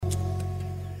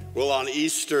Well, on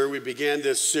Easter, we began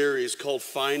this series called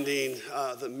Finding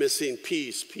the Missing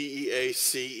Piece,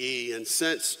 P-E-A-C-E. And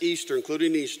since Easter,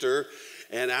 including Easter,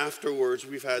 and afterwards,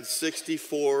 we've had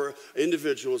 64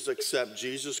 individuals accept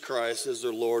Jesus Christ as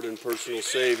their Lord and personal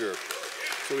Savior.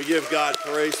 So we give God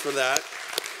praise for that.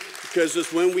 Because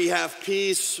it's when we have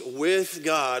peace with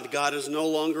God, God is no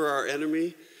longer our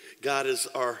enemy. God is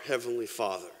our Heavenly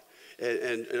Father.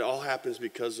 And it all happens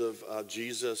because of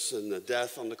Jesus and the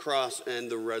death on the cross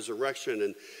and the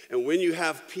resurrection. And when you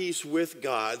have peace with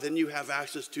God, then you have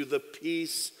access to the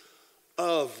peace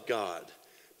of God.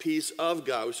 Peace of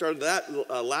God. We started that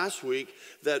last week,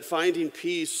 that finding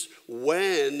peace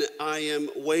when I am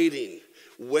waiting.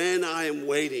 When I am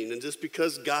waiting. And just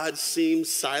because God seems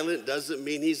silent doesn't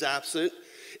mean he's absent.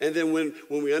 And then when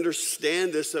we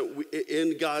understand this, that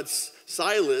in God's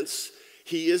silence,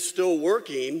 he is still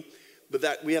working, but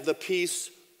that we have the peace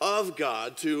of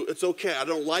God to, it's okay, I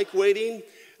don't like waiting.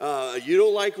 You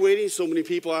don't like waiting. So many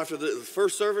people after the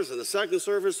first service and the second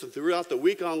service and throughout the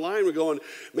week online were going,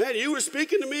 man, you were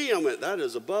speaking to me. I went, that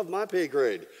is above my pay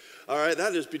grade. All right,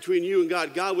 that is between you and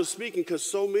God. God was speaking because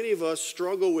so many of us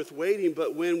struggle with waiting,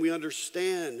 but when we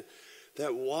understand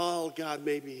that while God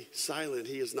may be silent,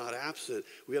 he is not absent,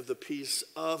 we have the peace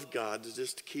of God to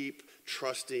just keep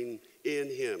trusting in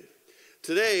him.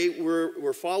 Today,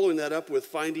 we're following that up with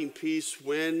finding peace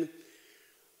when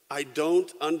I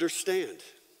don't understand.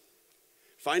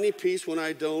 Finding peace when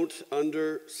I don't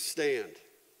understand.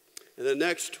 And the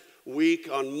next week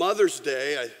on Mother's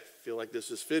Day, I feel like this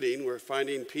is fitting, we're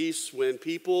finding peace when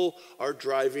people are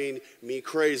driving me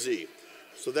crazy.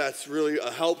 So that's really a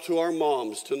help to our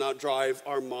moms to not drive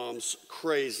our moms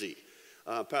crazy.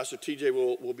 Pastor TJ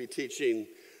will be teaching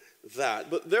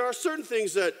that. But there are certain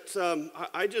things that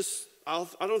I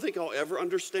don't think I'll ever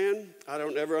understand. I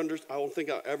don't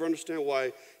think I'll ever understand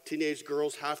why teenage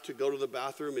girls have to go to the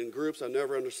bathroom in groups. I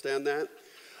never understand that.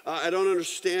 I don't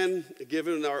understand,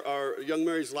 given our Young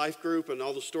Mary's Life group and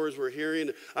all the stories we're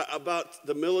hearing about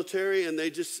the military, and I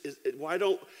just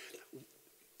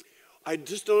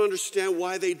don't understand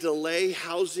why they delay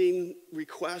housing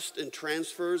requests and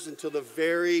transfers until the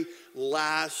very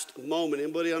last moment.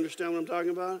 Anybody understand what I'm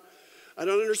talking about? I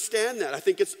don't understand that. I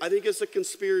think it's a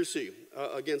conspiracy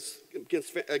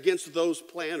against those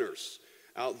planners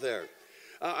out there.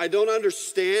 I don't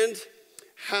understand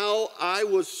how I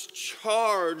was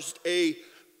charged a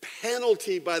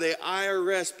penalty by the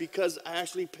IRS because I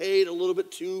actually paid a little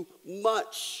bit too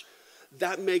much.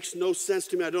 That makes no sense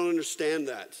to me. I don't understand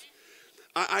that.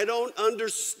 I don't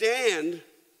understand,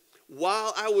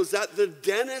 while I was at the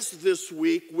dentist this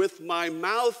week with my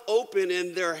mouth open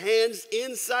and their hands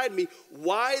inside me,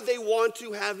 why they want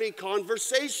to have a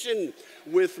conversation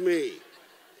with me.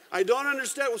 I don't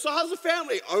understand. Well, so how's the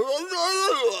family?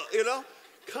 You know,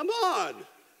 come on.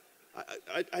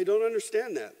 I don't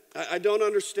understand that. I don't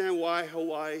understand why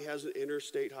Hawaii has an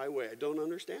interstate highway. I don't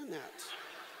understand that.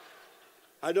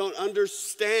 I don't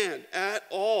understand at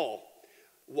all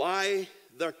why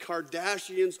the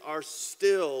Kardashians are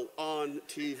still on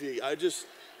TV. I just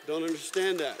don't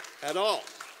understand that at all.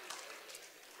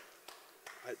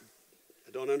 I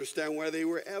don't understand why they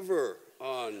were ever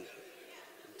on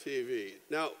TV.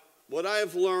 Now, what I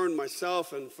have learned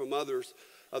myself and from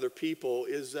other people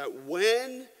is that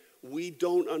when we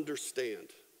don't understand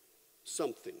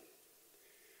something,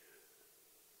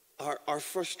 our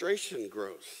frustration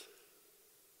grows,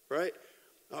 right?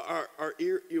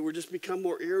 We just become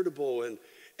more irritable, and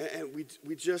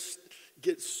we just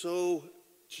get so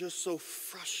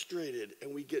frustrated,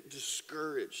 and we get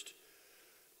discouraged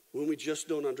when we just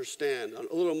don't understand. On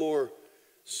a little more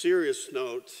serious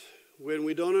note, when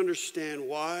we don't understand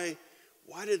why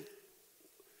did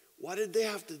they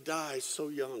have to die so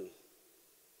young?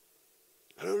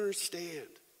 I don't understand.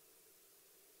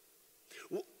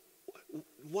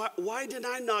 Why did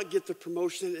I not get the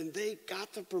promotion and they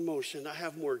got the promotion? I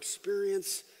have more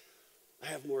experience. I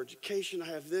have more education. I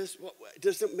have this. It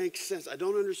doesn't make sense. I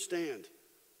don't understand.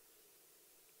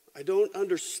 I don't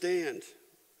understand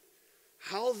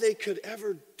how they could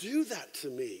ever do that to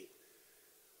me.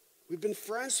 We've been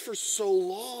friends for so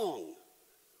long.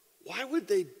 Why would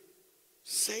they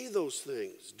say those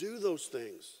things, do those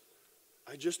things?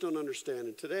 I just don't understand.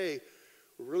 And today,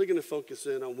 we're really going to focus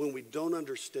in on when we don't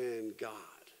understand God.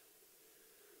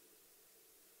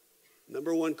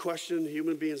 Number one question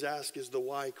human beings ask is the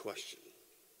why question.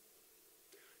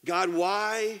 God,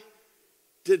 why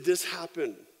did this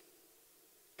happen?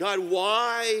 God,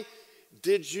 why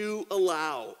did you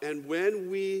allow? And when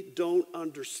we don't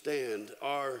understand,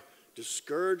 our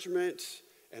discouragement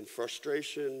and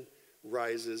frustration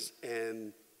rises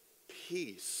and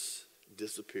peace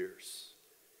disappears.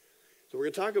 So we're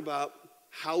going to talk about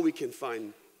how we can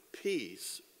find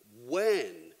peace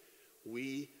when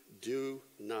we do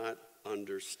not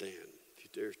understand.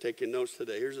 If you're taking notes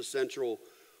today, here's a central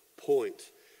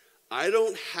point. I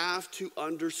don't have to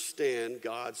understand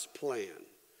God's plan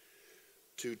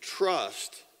to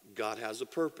trust God has a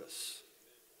purpose.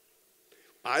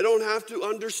 I don't have to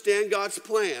understand God's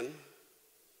plan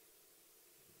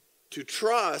to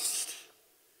trust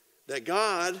that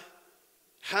God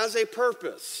has a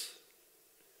purpose.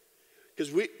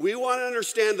 Because we want to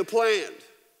understand the plan.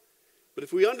 But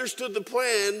if we understood the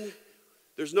plan,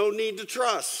 there's no need to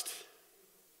trust.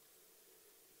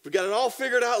 We got it all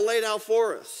figured out, laid out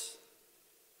for us.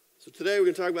 So today we're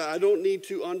going to talk about I don't need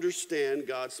to understand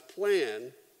God's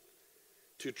plan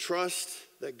to trust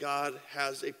that God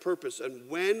has a purpose. And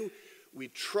when we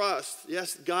trust,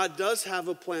 yes, God does have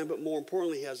a plan, but more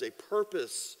importantly, he has a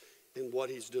purpose in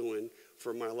what he's doing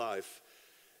for my life,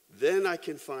 then I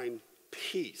can find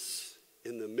peace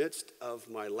in the midst of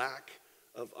my lack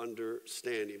of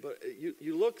understanding. But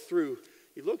you look through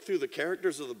the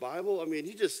characters of the Bible. I mean,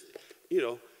 you just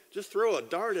throw a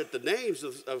dart at the names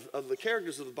of the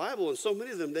characters of the Bible, and so many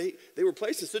of them, they were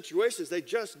placed in situations they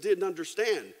just didn't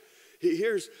understand.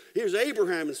 Here's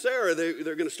Abraham and Sarah.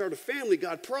 They're going to start a family.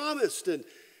 God promised, and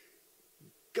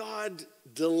God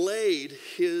delayed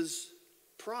his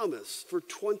promise for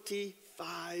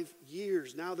 25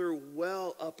 years. Now they're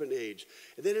well up in age.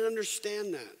 And they didn't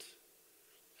understand that.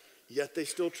 Yet they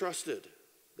still trusted.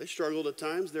 They struggled at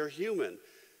times. They're human.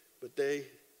 But they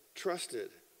trusted.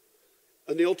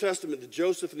 In the Old Testament,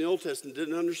 Joseph in the Old Testament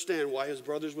didn't understand why his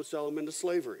brothers would sell him into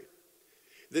slavery.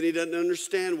 Then he didn't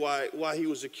understand why he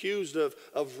was accused of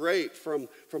rape from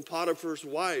Potiphar's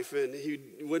wife, and he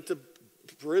went to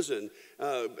prison,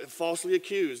 falsely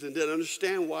accused, and didn't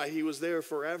understand why he was there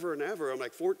forever and ever. I'm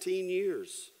like 14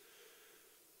 years.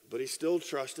 But he still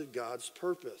trusted God's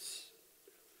purpose.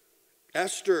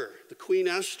 Esther, the Queen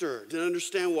Esther, didn't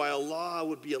understand why a law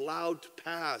would be allowed to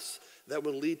pass that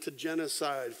would lead to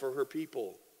genocide for her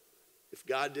people if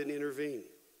God didn't intervene.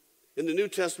 In the New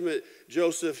Testament,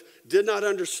 Joseph did not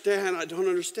understand. I don't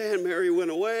understand. Mary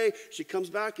went away. She comes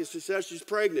back and she says she's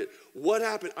pregnant. What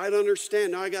happened? I don't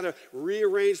understand. Now I got to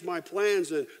rearrange my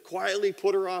plans and quietly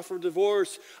put her off for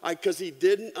divorce because he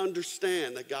didn't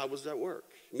understand that God was at work.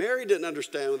 Mary didn't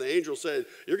understand when the angel said,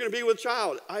 you're going to be with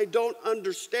child. I don't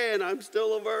understand. I'm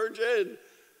still a virgin.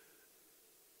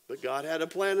 But God had a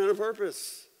plan and a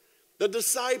purpose. The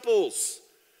disciples,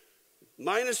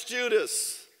 minus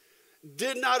Judas,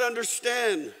 did not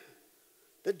understand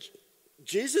that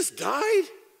Jesus died.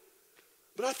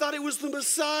 But I thought he was the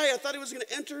Messiah. I thought he was going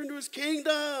to enter into his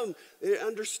kingdom. They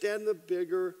understand the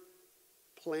bigger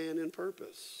plan and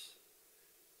purpose.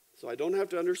 So I don't have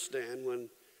to understand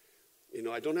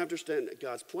I don't have to understand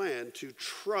God's plan to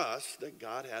trust that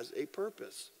God has a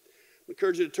purpose. I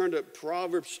encourage you to turn to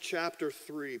Proverbs chapter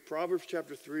 3. Proverbs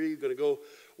chapter 3, you're going to go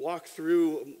walk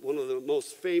through one of the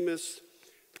most famous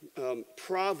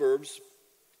Proverbs,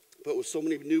 but with so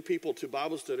many new people to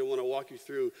Bible study, I want to walk you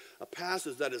through a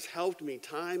passage that has helped me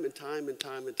time and time and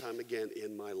time and time again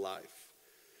in my life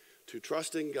to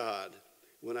trust in God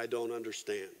when I don't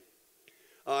understand.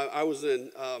 I was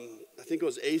in, I think it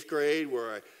was 8th grade,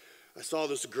 where I saw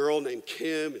this girl named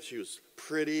Kim, and she was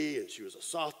pretty, and she was a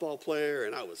softball player,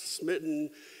 and I was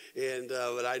smitten.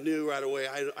 But I knew right away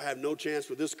I had no chance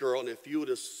with this girl. And if you would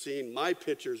have seen my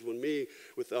pictures of me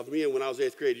and when I was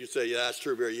 8th grade, you'd say, yeah, that's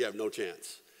true, Barry, you have no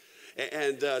chance.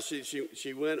 And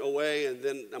she went away, and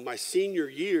then my senior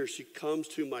year, she comes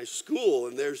to my school,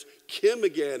 and there's Kim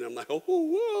again. I'm like, oh,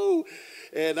 whoa.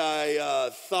 And I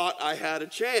thought I had a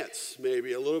chance,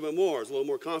 maybe a little bit more. I was a little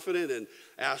more confident and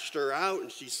asked her out,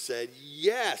 and she said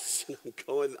yes.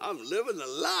 And I'm living the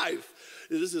life.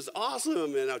 This is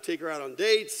awesome. And I'll take her out on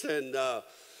dates, and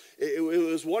it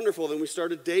was wonderful. Then we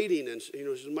started dating, and she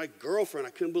was my girlfriend.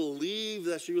 I couldn't believe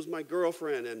that she was my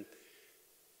girlfriend. And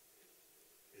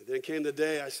then came the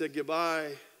day I said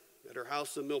goodbye at her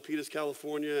house in Milpitas,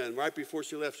 California. And right before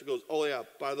she left, she goes, oh, yeah,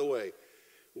 by the way,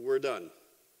 we're done.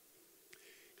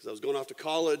 Because I was going off to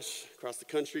college across the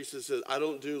country. She says, I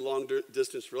don't do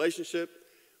long-distance relationship.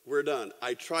 We're done.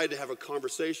 I tried to have a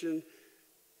conversation.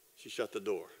 She shut the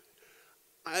door.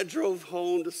 I drove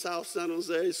home to South San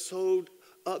Jose so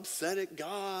upset at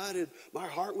God, and my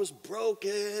heart was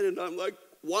broken, and I'm like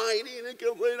whining and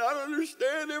complaining. I don't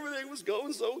understand. Everything was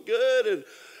going so good, and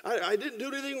I didn't do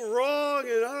anything wrong,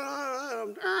 and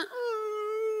I'm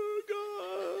oh,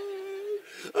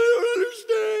 God, I don't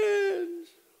understand.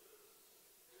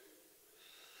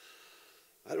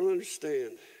 I don't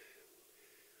understand.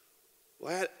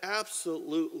 Well, I had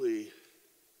absolutely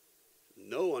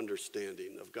no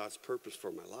understanding of God's purpose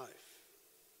for my life.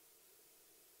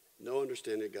 No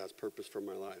understanding of God's purpose for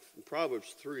my life. In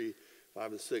Proverbs 3,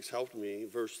 5, and 6 helped me.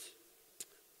 Verse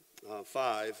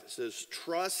 5 says,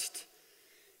 trust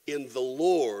in the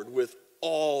Lord with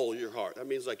all your heart. That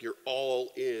means like you're all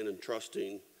in and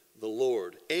trusting the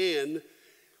Lord. And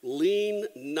lean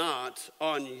not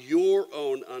on your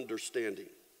own understanding.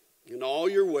 In all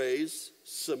your ways,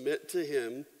 submit to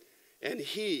him, and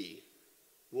he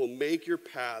will make your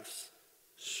paths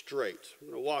straight.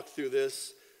 We're going to walk through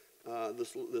this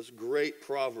great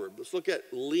proverb. Let's look at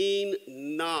lean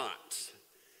not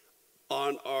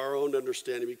on our own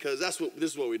understanding, because this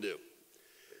is what we do.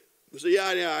 So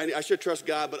I should trust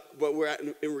God, but we're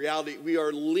in reality, we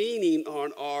are leaning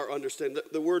on our understanding.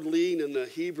 The word lean in the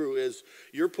Hebrew is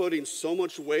you're putting so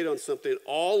much weight on something,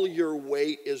 all your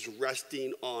weight is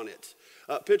resting on it.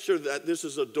 Picture that this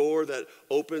is a door that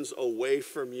opens away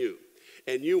from you,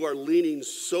 and you are leaning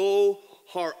so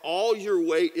hard, all your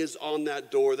weight is on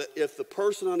that door, that if the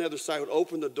person on the other side would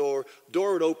open the door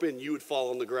would open, you would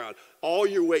fall on the ground. All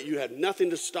your weight, you had nothing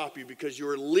to stop you because you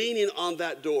were leaning on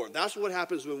that door. That's what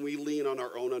happens when we lean on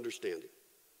our own understanding.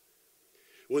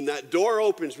 When that door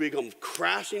opens, we come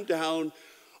crashing down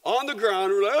on the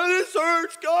ground. We're like, oh, this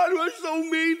hurts. God was so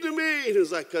mean to me. And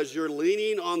it's like, because you're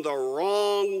leaning on the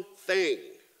wrong thing.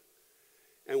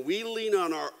 And we lean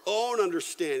on our own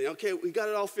understanding. Okay, we got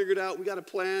it all figured out. We got a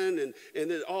plan, and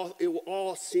it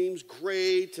all seems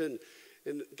great. And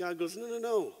God goes,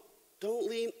 no. Don't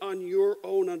lean on your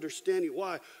own understanding.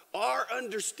 Why? Our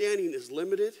understanding is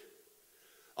limited.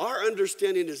 Our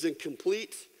understanding is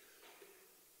incomplete.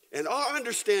 And our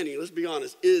understanding, let's be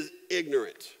honest, is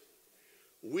ignorant.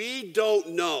 We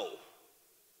don't know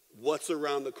what's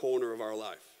around the corner of our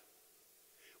life.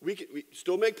 We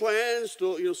still make plans,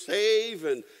 still save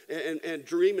and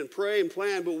dream and pray and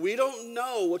plan, but we don't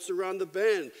know what's around the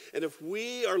bend. And if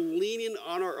we are leaning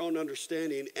on our own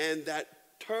understanding and that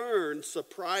turn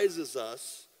surprises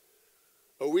us,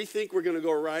 or we think we're going to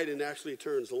go right and actually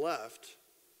turns left,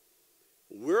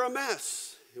 we're a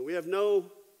mess and we have no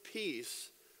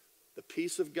peace. The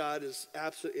peace of God is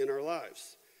absent in our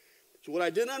lives. So what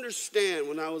I didn't understand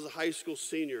when I was a high school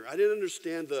senior, I didn't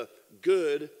understand the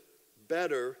good,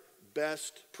 better,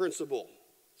 best principle.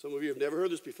 Some of you have never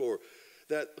heard this before.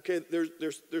 That, okay,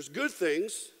 there's good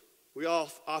things. We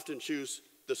all often choose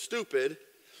the stupid.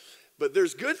 But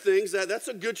there's good things, that's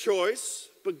a good choice.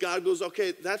 But God goes,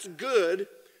 okay, that's good,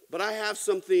 but I have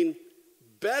something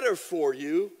better for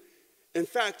you. In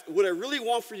fact, what I really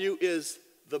want for you is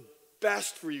the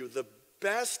best for you, the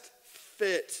best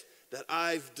fit that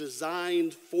I've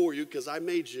designed for you, because I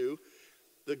made you.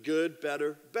 The good,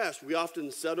 better, best. We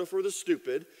often settle for the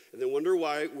stupid and then wonder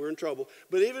why we're in trouble.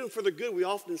 But even for the good, we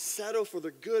often settle for the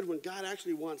good when God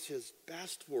actually wants his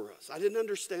best for us. I didn't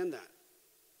understand that.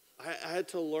 I had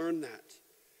to learn that.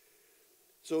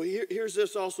 So here's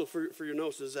this also for your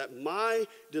notes, is that my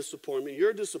disappointment,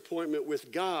 your disappointment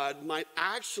with God might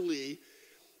actually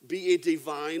be a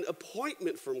divine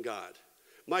appointment from God.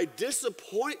 My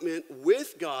disappointment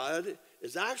with God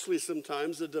is actually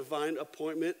sometimes a divine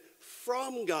appointment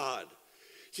from God.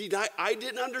 See, I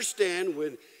didn't understand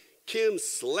when Kim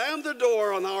slammed the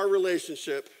door on our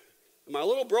relationship, my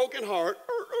little broken heart,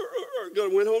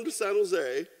 went home to San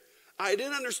Jose. I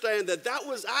didn't understand that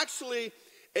was actually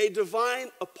a divine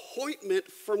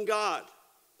appointment from God.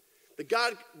 That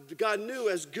God knew,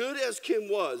 as good as Kim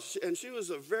was, and she was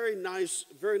a very nice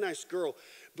girl,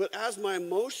 but as my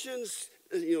emotions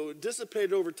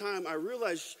dissipated over time, I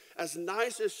realized as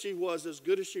nice as she was, as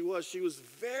good as she was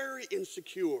very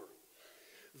insecure,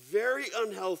 very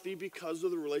unhealthy because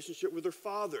of the relationship with her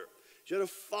father. She had a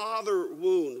father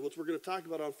wound, which we're going to talk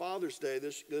about on Father's Day,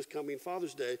 this coming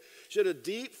Father's Day. She had a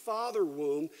deep father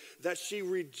wound that she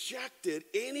rejected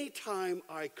anytime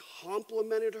I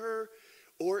complimented her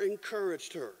or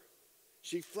encouraged her.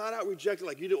 She flat out rejected,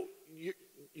 like,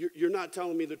 you're not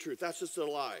telling me the truth. That's just a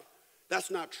lie. That's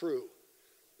not true.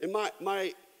 And one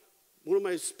of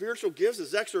my spiritual gifts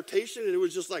is exhortation, and it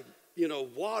was just like,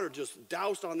 water just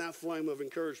doused on that flame of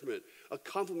encouragement. A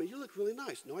compliment, you look really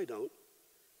nice. No, I don't.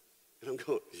 And I'm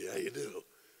going, yeah, you do.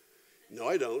 No,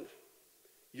 I don't.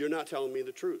 You're not telling me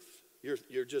the truth.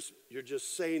 You're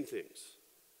just saying things.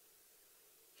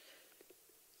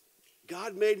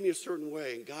 God made me a certain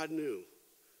way, and God knew.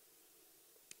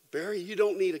 Barry, you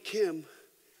don't need a Kim.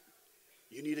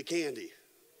 You need a Candy.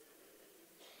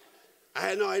 I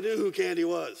had no idea who Candy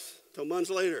was until months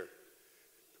later.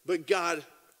 But God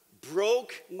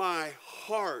broke my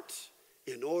heart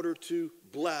in order to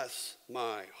bless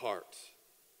my heart.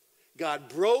 God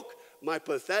broke my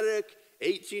pathetic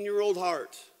 18-year-old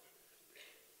heart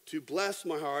to bless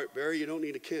my heart. Barry, you don't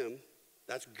need a Kim.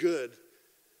 That's good.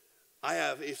 I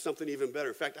have something even better.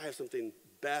 In fact, I have something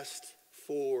best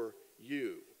for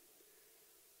you.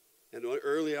 And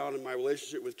early on in my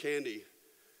relationship with Candy,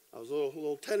 I was a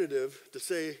little tentative to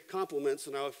say compliments,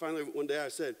 and finally one day I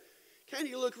said,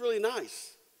 Candy, you look really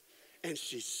nice. And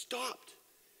she stopped.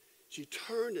 She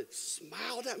turned and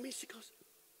smiled at me. She goes,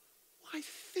 why,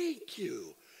 thank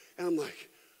you. And I'm like,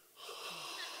 oh.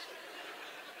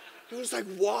 It was like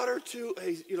water to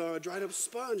a dried up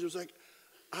sponge. It was like,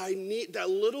 I need that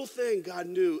little thing. God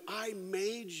knew I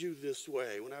made you this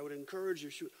way. When I would encourage you,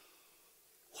 she would,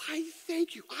 why,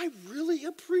 thank you. I really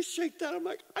appreciate that. I'm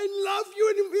like, I love you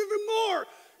even more,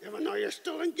 even though you're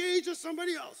still engaged to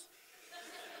somebody else.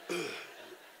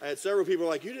 I had several people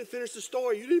like, you didn't finish the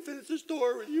story. You didn't finish the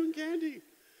story with you and Candy.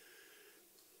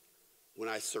 When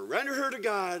I surrendered her to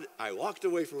God, I walked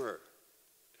away from her.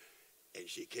 And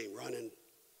she came running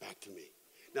back to me.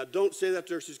 Now, don't say that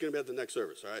to her. She's going to be at the next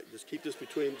service, all right? Just keep this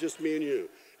between just me and you.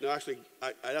 No, actually,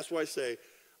 that's why I say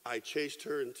I chased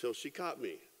her until she caught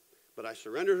me. But I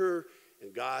surrendered her,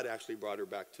 and God actually brought her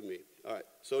back to me. All right,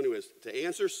 so anyways, to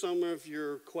answer some of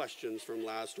your questions from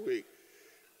last week.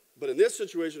 But in this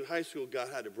situation in high school, God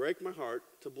had to break my heart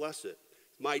to bless it.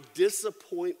 My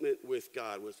disappointment with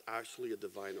God was actually a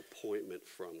divine appointment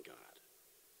from God.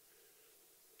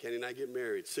 Kenny and I get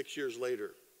married. 6 years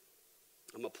later,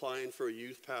 I'm applying for a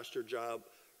youth pastor job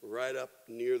right up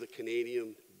near the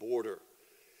Canadian border.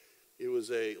 It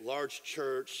was a large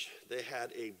church. They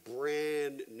had a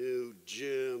brand new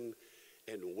gym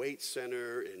and weight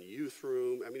center and youth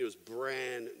room. I mean, it was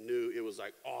brand new. It was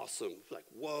like awesome. It was like,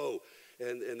 whoa.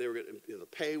 And they were the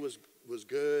pay was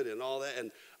good and all that.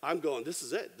 And I'm going, this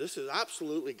is it. This is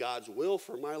absolutely God's will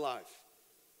for my life.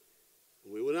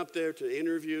 We went up there to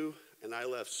interview, and I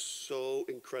left so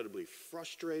incredibly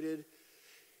frustrated.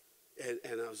 And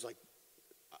I was like,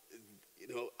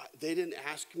 they didn't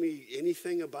ask me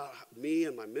anything about me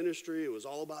and my ministry. It was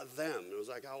all about them. It was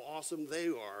like how awesome they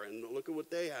are, and look at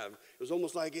what they have. It was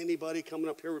almost like anybody coming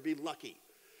up here would be lucky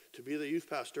to be the youth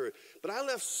pastor. But I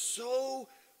left so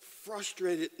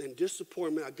frustrated and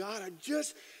disappointed. God, I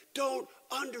just don't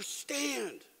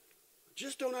understand. I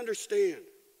just don't understand.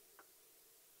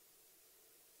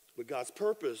 But God's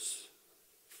purpose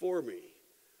for me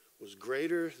was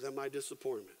greater than my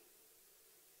disappointment.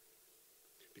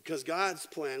 Because God's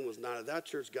plan was not at that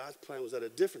church. God's plan was at a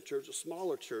different church, a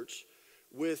smaller church,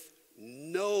 with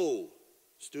no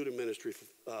student ministry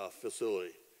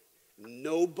facility,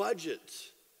 no budget,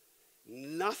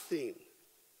 nothing.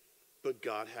 But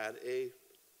God had a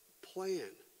plan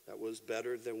that was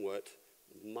better than what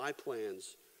my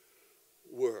plans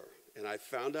were. And I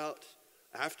found out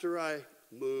after I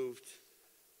moved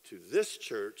to this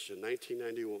church in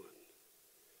 1991,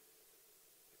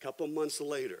 a couple months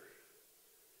later,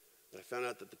 I found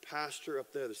out that the pastor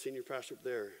up there, the senior pastor up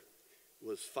there,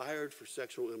 was fired for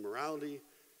sexual immorality.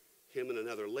 Him and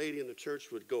another lady in the church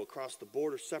would go across the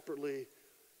border separately,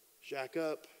 shack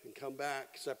up, and come back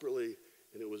separately.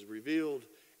 And it was revealed,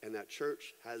 and that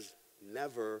church has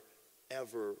never,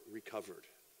 ever recovered.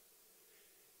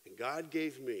 And God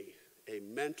gave me a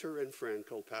mentor and friend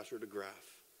called Pastor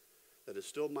DeGraff that is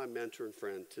still my mentor and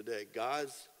friend today.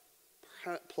 God's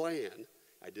plan,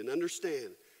 I didn't understand,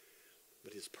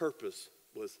 but his purpose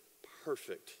was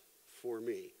perfect for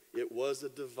me. It was a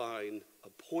divine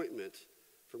appointment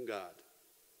from God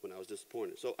when I was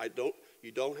disappointed. So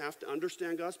you don't have to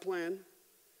understand God's plan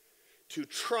to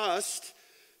trust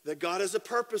that God has a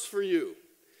purpose for you.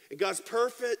 And God's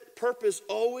perfect purpose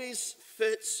always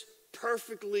fits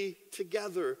perfectly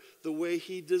together the way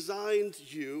he designed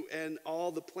you, and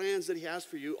all the plans that he has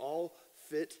for you all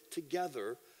fit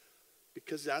together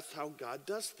because that's how God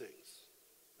does things.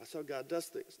 That's how God does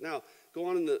things. Now, go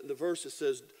on in the verse. It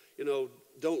says,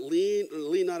 don't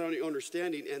lean not on your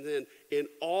understanding. And then in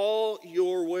all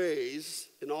your ways,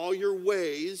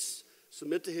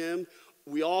 submit to him.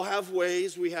 We all have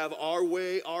ways. We have our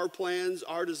way, our plans,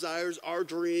 our desires, our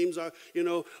dreams,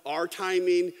 our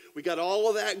timing. We got all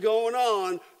of that going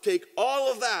on. Take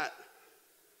all of that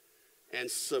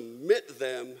and submit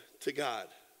them to God.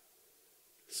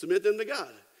 Submit them to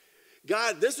God.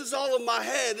 God, this is all in my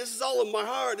head. This is all in my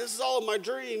heart. This is all in my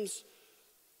dreams.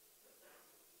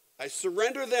 I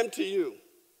surrender them to you.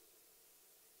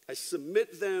 I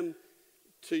submit them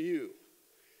to you.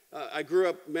 I grew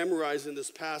up memorizing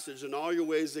this passage, in all your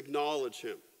ways acknowledge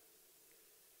him.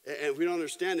 And if we don't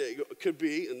understand it, it could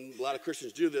be, and a lot of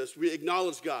Christians do this, we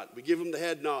acknowledge God. We give him the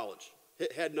head nod.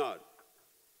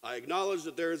 I acknowledge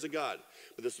that there is a God,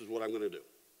 but this is what I'm going to do.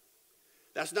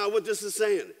 That's not what this is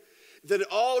saying. That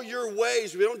all your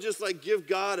ways, we don't just like give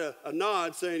God a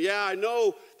nod saying, yeah, I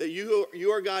know that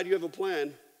you are God, you have a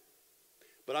plan,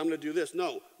 but I'm going to do this.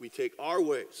 No, we take our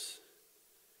ways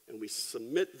and we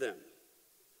submit them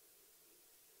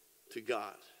to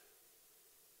God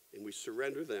and we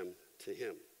surrender them to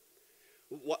him.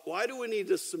 Why do we need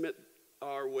to submit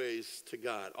our ways to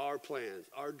God, our plans,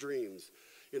 our dreams,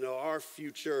 our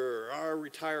future, our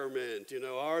retirement,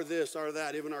 our this, our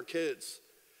that, even our kids?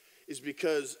 Is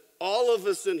because all of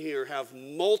us in here have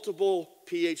multiple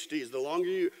PhDs. The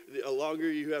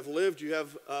longer you have lived, you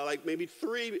have like maybe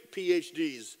 3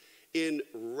 PhDs in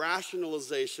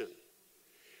rationalization.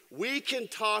 We can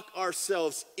talk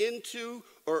ourselves into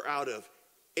or out of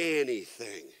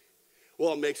anything.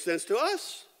 Well, it makes sense to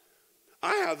us.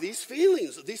 I have these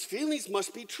feelings. These feelings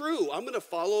must be true. I'm going to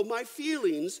follow my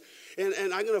feelings, and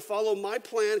I'm going to follow my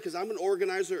plan because I'm an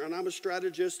organizer and I'm a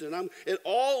strategist, and it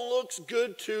all looks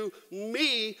good to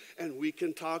me, and we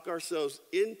can talk ourselves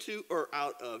into or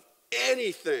out of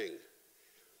anything.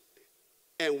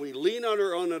 And we lean on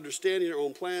our own understanding, our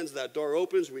own plans. That door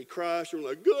opens, we crash, and we're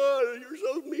like, God, you're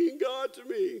so mean, God, to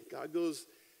me. God goes,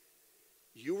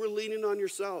 you were leaning on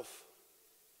yourself.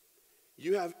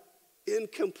 You have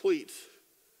incomplete,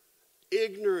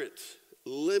 ignorant,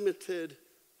 limited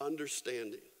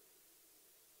understanding.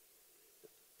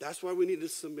 That's why we need to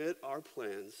submit our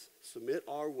plans, submit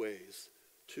our ways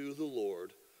to the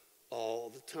Lord all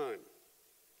the time.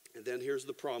 And then here's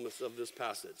the promise of this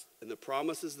passage. And the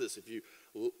promise is this: if you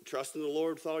trust in the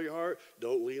Lord with all your heart,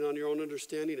 don't lean on your own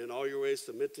understanding, in all your ways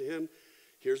submit to him.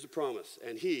 Here's the promise.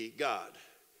 And he, God,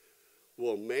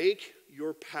 will make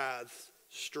your paths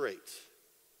straight.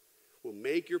 Will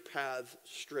make your paths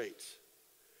straight.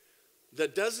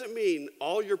 That doesn't mean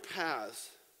all your paths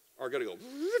are going to go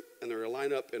and they're going to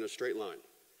line up in a straight line.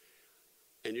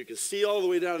 And you can see all the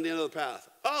way down to the end of the path.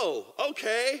 Oh,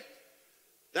 okay.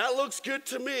 That looks good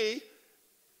to me.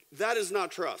 That is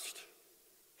not trust.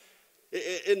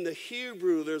 In the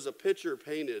Hebrew, there's a picture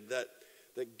painted that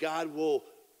God will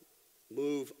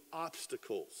move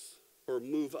obstacles or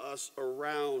move us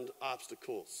around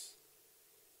obstacles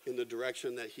in the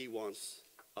direction that he wants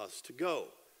us to go.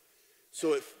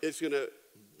 So it's going to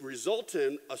result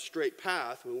in a straight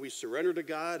path when we surrender to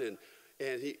God, and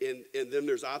then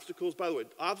there's obstacles. By the way,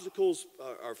 obstacles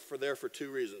are there for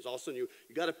 2 reasons. All of a sudden, you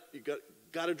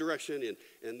got a direction,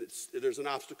 and there's an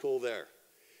obstacle there.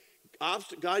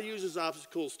 God uses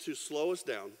obstacles to slow us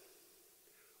down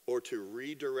or to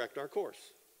redirect our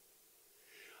course.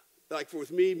 Like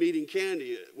with me meeting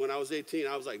Candy when I was 18,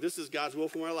 I was like, this is God's will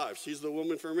for my life. She's the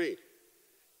woman for me.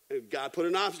 And God put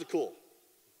an obstacle,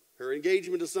 her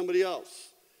engagement to somebody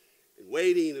else, and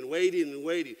waiting and waiting and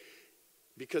waiting,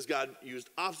 because God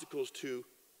used obstacles to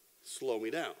slow me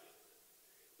down.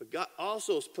 But God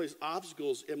also placed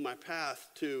obstacles in my path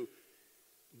to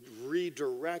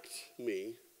redirect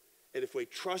me. And if we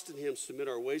trust in him, submit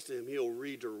our ways to him, he'll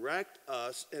redirect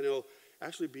us, and it'll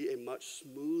actually be a much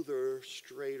smoother,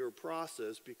 straighter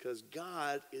process because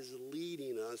God is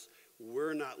leading us.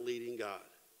 We're not leading God.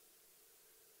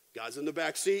 God's in the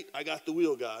back seat. I got the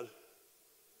wheel, God.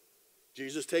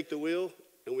 Jesus, take the wheel.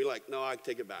 And we're like, no, I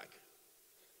take it back.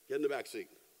 Get in the back seat.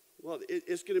 Well,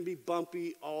 it's going to be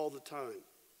bumpy all the time.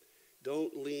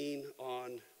 Don't lean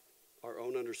on our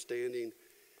own understanding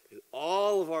in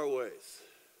all of our ways.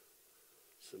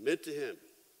 Submit to him,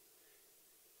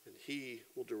 and he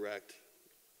will direct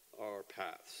our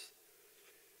paths.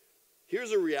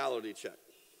 Here's a reality check.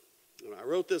 When I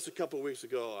wrote this a couple weeks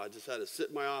ago, I just had to sit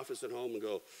in my office at home and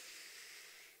go,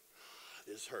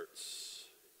 this hurts.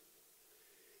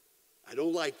 I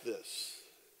don't like this.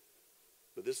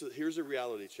 But here's a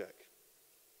reality check.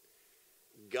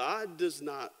 God does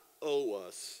not owe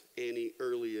us any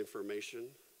early information,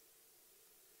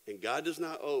 and God does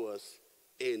not owe us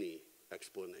any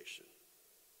explanation.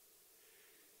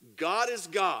 God is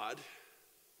God.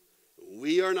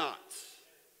 We are not.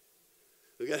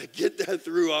 We got to get that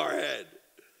through our head.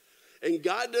 And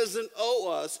God doesn't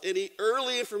owe us any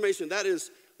early information. That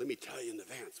is, let me tell you in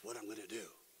advance what I'm going to do.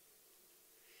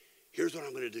 Here's what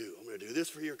I'm going to do. I'm going to do this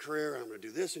for your career. I'm going to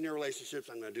do this in your relationships.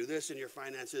 I'm going to do this in your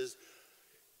finances.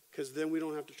 Because then we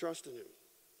don't have to trust in him.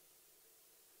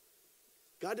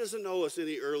 God doesn't owe us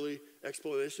any early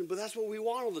explanation, but that's what we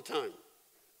want all the time.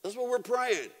 That's what we're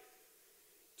praying.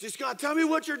 Just, God, tell me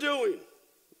what you're doing.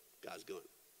 God's going,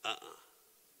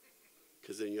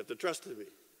 because then you have to trust in me.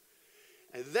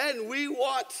 And then we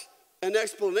want an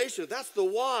explanation. That's the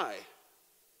why.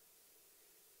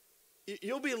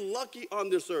 You'll be lucky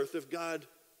on this earth if God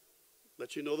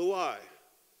lets you know the why.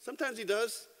 Sometimes he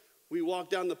does. We walk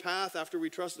down the path after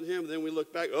we trust in him, and then we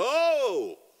look back,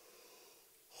 oh,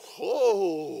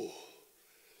 Oh,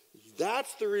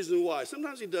 that's the reason why.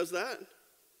 Sometimes he does that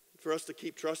for us to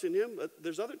keep trusting him, but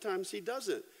there's other times he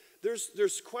doesn't.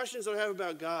 There's questions that I have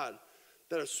about God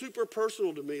that are super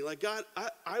personal to me. Like, God,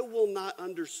 I will not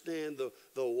understand the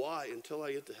why until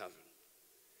I get to heaven.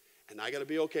 And I got to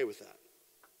be okay with that.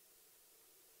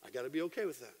 I got to be okay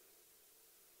with that.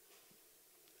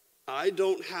 I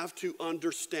don't have to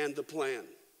understand the plan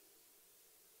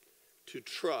to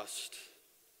trust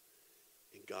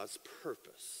in God's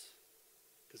purpose.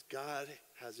 Because God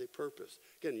has a purpose.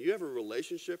 Again, you have a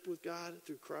relationship with God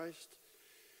through Christ.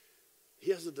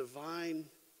 He has a divine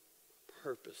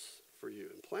purpose for you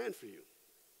and plan for you.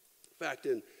 In fact,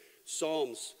 in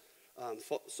Psalms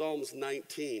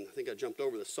 19, I think I jumped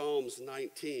over this. Psalms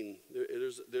 19,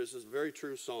 there's this very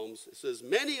true Psalms. It says,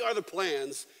 many are the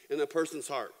plans in a person's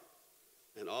heart.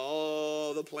 And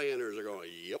all the planners are going,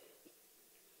 yep.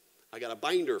 I got a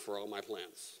binder for all my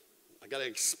plans. I got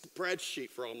a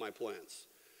spreadsheet for all my plans.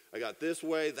 I got this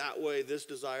way, this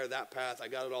desire, that path. I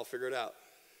got it all figured out.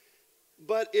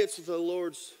 But it's the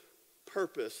Lord's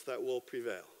purpose that will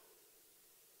prevail.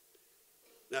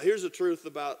 Now, here's the truth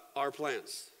about our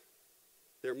plans.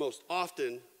 They're most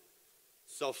often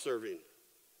self-serving.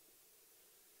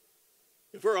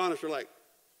 If we're honest, we're like,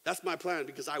 that's my plan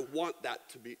because I want that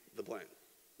to be the plan.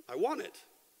 I want it.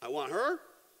 I want her.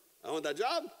 I want that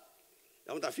job.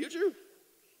 I want that future.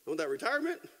 I want that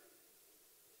retirement.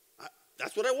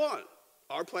 That's what I want.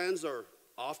 Our plans are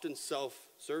often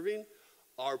self-serving.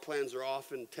 Our plans are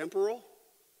often temporal.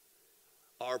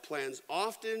 Our plans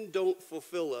often don't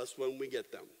fulfill us when we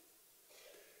get them.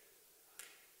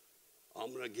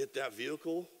 I'm going to get that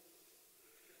vehicle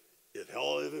if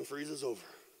hell even freezes over.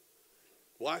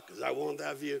 Why? Because I want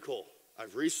that vehicle.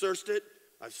 I've researched it.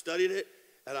 I've studied it.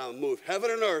 And I'll move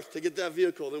heaven and earth to get that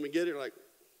vehicle. And then we get it, like,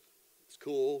 it's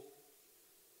cool.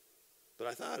 But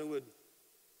I thought it would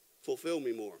fulfill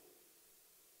me more.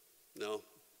 No,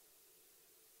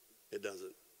 it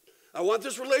doesn't. I want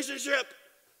this relationship.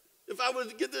 If I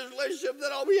would get this relationship,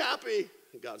 then I'll be happy.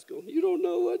 And God's going, you don't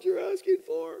know what you're asking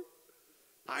for.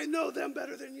 I know them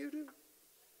better than you do.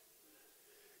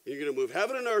 You're going to move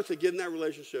heaven and earth to get in that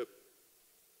relationship.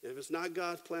 And if it's not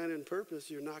God's plan and purpose,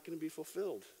 you're not going to be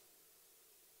fulfilled.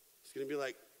 It's going to be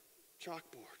like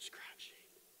chalkboard scratching.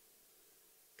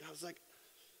 God's like,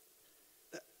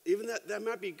 even that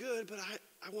might be good, but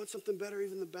I want something better,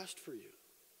 even the best for you.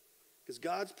 Because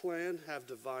God's plan have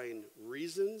divine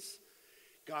reasons.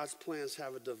 God's plans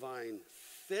have a divine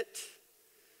fit.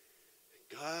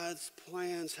 God's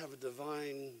plans have a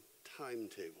divine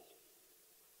timetable.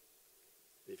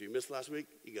 If you missed last week,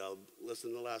 you got to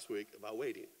listen to last week about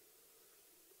waiting.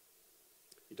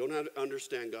 You don't have to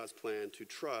understand God's plan to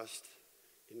trust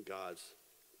in God's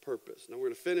purpose. Now we're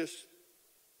going to finish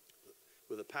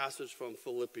with a passage from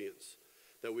Philippians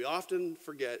that we often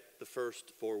forget the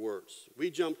first 4 words. We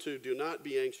jump to, do not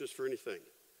be anxious for anything.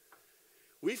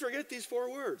 We forget these 4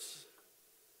 words.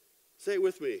 Say it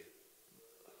with me.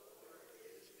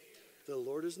 The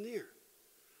Lord is near.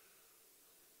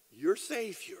 Your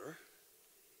Savior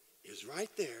is right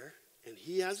there, and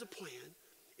he has a plan,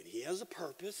 and he has a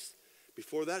purpose.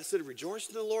 Before that, it said, rejoice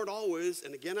in the Lord always.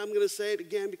 And again, I'm going to say it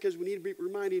again because we need to be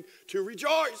reminding to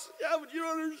rejoice. Yeah, but you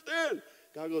don't understand.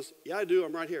 God goes, yeah, I do.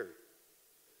 I'm right here.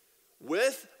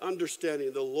 With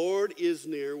understanding the Lord is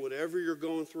near, whatever you're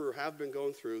going through or have been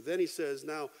going through. Then he says,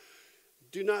 now,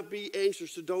 do not be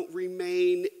anxious, so don't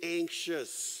remain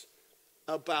anxious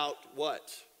about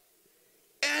what?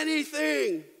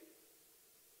 Anything.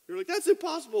 You're like, that's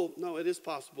impossible. No, it is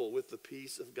possible with the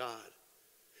peace of God.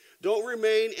 Don't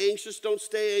remain anxious. Don't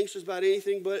stay anxious about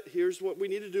anything, but here's what we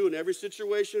need to do in every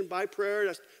situation by prayer.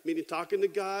 That's meaning talking to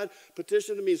God.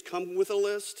 Petition means come with a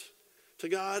list to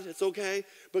God. It's okay,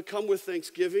 but come with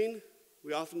thanksgiving.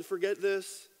 We often forget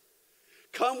this.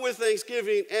 Come with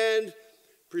thanksgiving and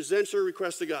present your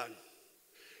request to God.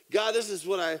 God, this is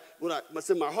what's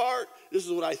in my heart. This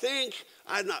is what I think.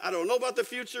 I don't know about the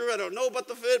future. I don't know about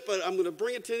the fit, but I'm going to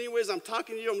bring it to you anyways. I'm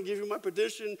talking to you. I'm going to give you my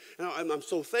petition. And I'm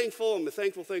so thankful. I'm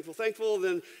thankful.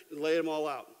 Then lay them all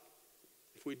out.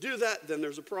 If we do that, then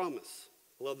there's a promise.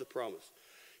 I love the promise.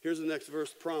 Here's the next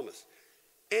verse, promise.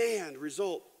 And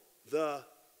result, the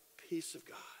peace of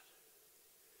God,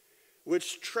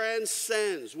 which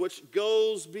transcends, which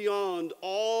goes beyond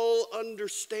all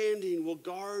understanding, will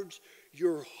guard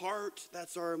your heart,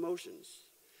 that's our emotions.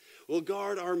 Will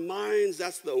guard our minds,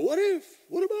 that's the what if,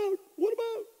 what about.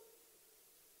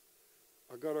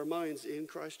 Or guard our minds in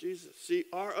Christ Jesus. See,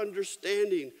 our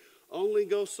understanding only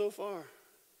goes so far.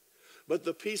 But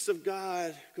the peace of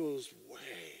God goes way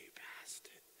past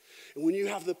it. And when you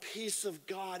have the peace of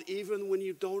God, even when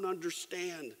you don't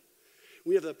understand,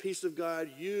 when you have the peace of God,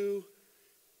 you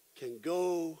can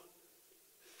go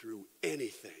through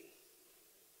anything,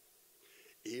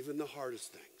 even the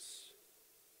hardest things,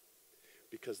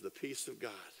 because the peace of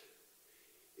God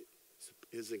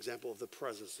is an example of the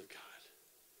presence of God.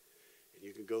 And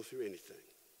you can go through anything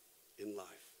in life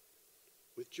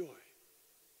with joy.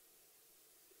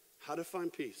 How to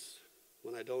find peace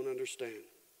when I don't understand.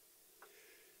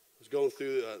 I was going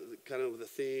through kind of the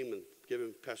theme and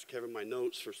giving Pastor Kevin my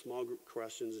notes for small group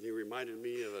questions, and he reminded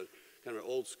me of a kind of an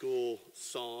old school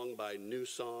song by New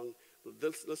Song.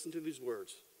 Listen to these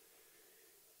words.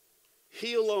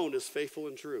 He alone is faithful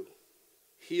and true.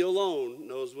 He alone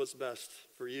knows what's best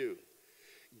for you.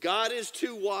 God is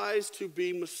too wise to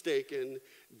be mistaken.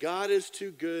 God is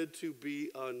too good to be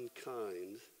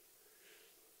unkind.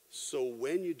 So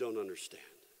when you don't understand,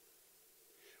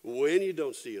 when you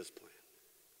don't see his plan,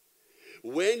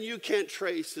 when you can't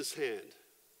trace his hand,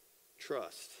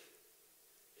 trust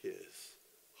his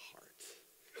heart.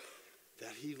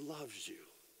 That he loves you.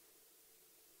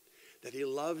 That he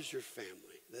loves your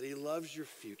family. That he loves your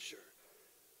future.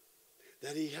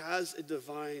 That he has a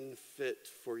divine fit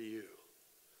for you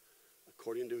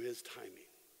according to his timing,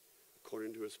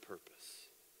 according to his purpose.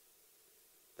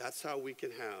 That's how we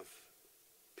can have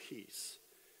peace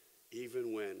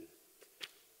even when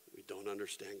we don't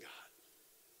understand God.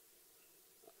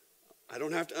 I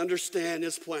don't have to understand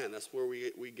his plan. That's where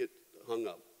we get hung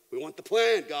up. We want the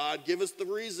plan. God, give us the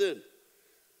reason.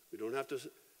 We don't have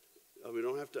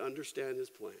to understand his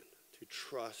plan to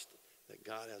trust that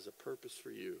God has a purpose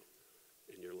for you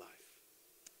in your life.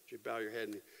 Would you bow your head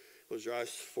and close your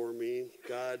eyes for me?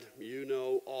 God, you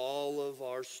know all of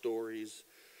our stories.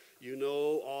 You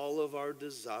know all of our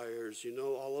desires. You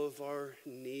know all of our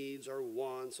needs, our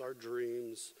wants, our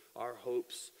dreams, our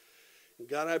hopes.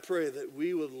 God, I pray that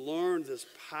we would learn this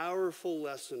powerful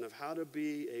lesson of how to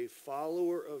be a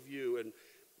follower of you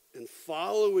and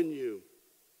following you,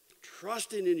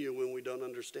 trusting in you when we don't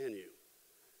understand you.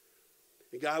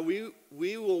 And God,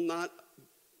 we will not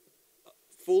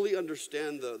fully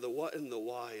understand the what and the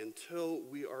why until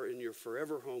we are in your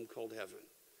forever home called heaven.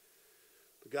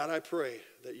 But God, I pray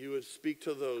that you would speak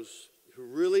to those who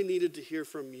really needed to hear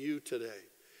from you today,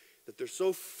 that they're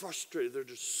so frustrated, they're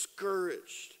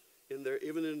discouraged,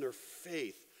 even in their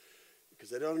faith, because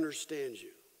they don't understand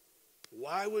you.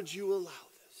 Why would you allow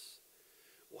this?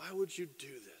 Why would you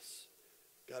do this?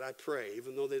 God, I pray,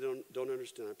 even though they don't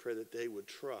understand, I pray that they would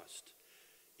trust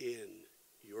in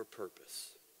your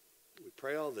purpose. We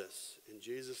pray all this in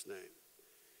Jesus' name.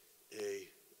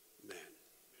 Amen.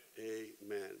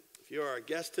 Amen. If you are our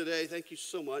guest today, thank you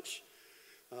so much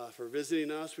for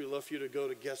visiting us. We'd love for you to go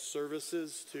to guest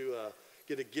services to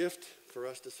get a gift for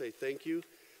us to say thank you.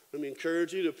 Let me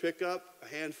encourage you to pick up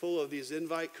a handful of these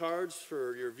invite cards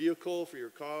for your vehicle, for your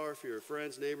car, for your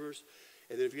friends, neighbors.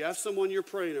 And if you have someone you're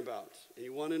praying about and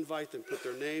you want to invite them, put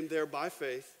their name there by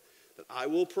faith, that I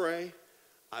will pray,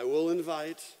 I will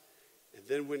invite, and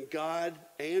then when God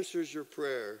answers your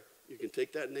prayer, you can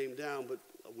take that name down, but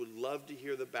I would love to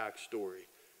hear the backstory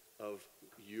of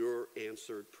your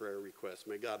answered prayer request.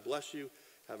 May God bless you.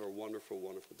 Have a wonderful,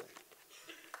 wonderful day.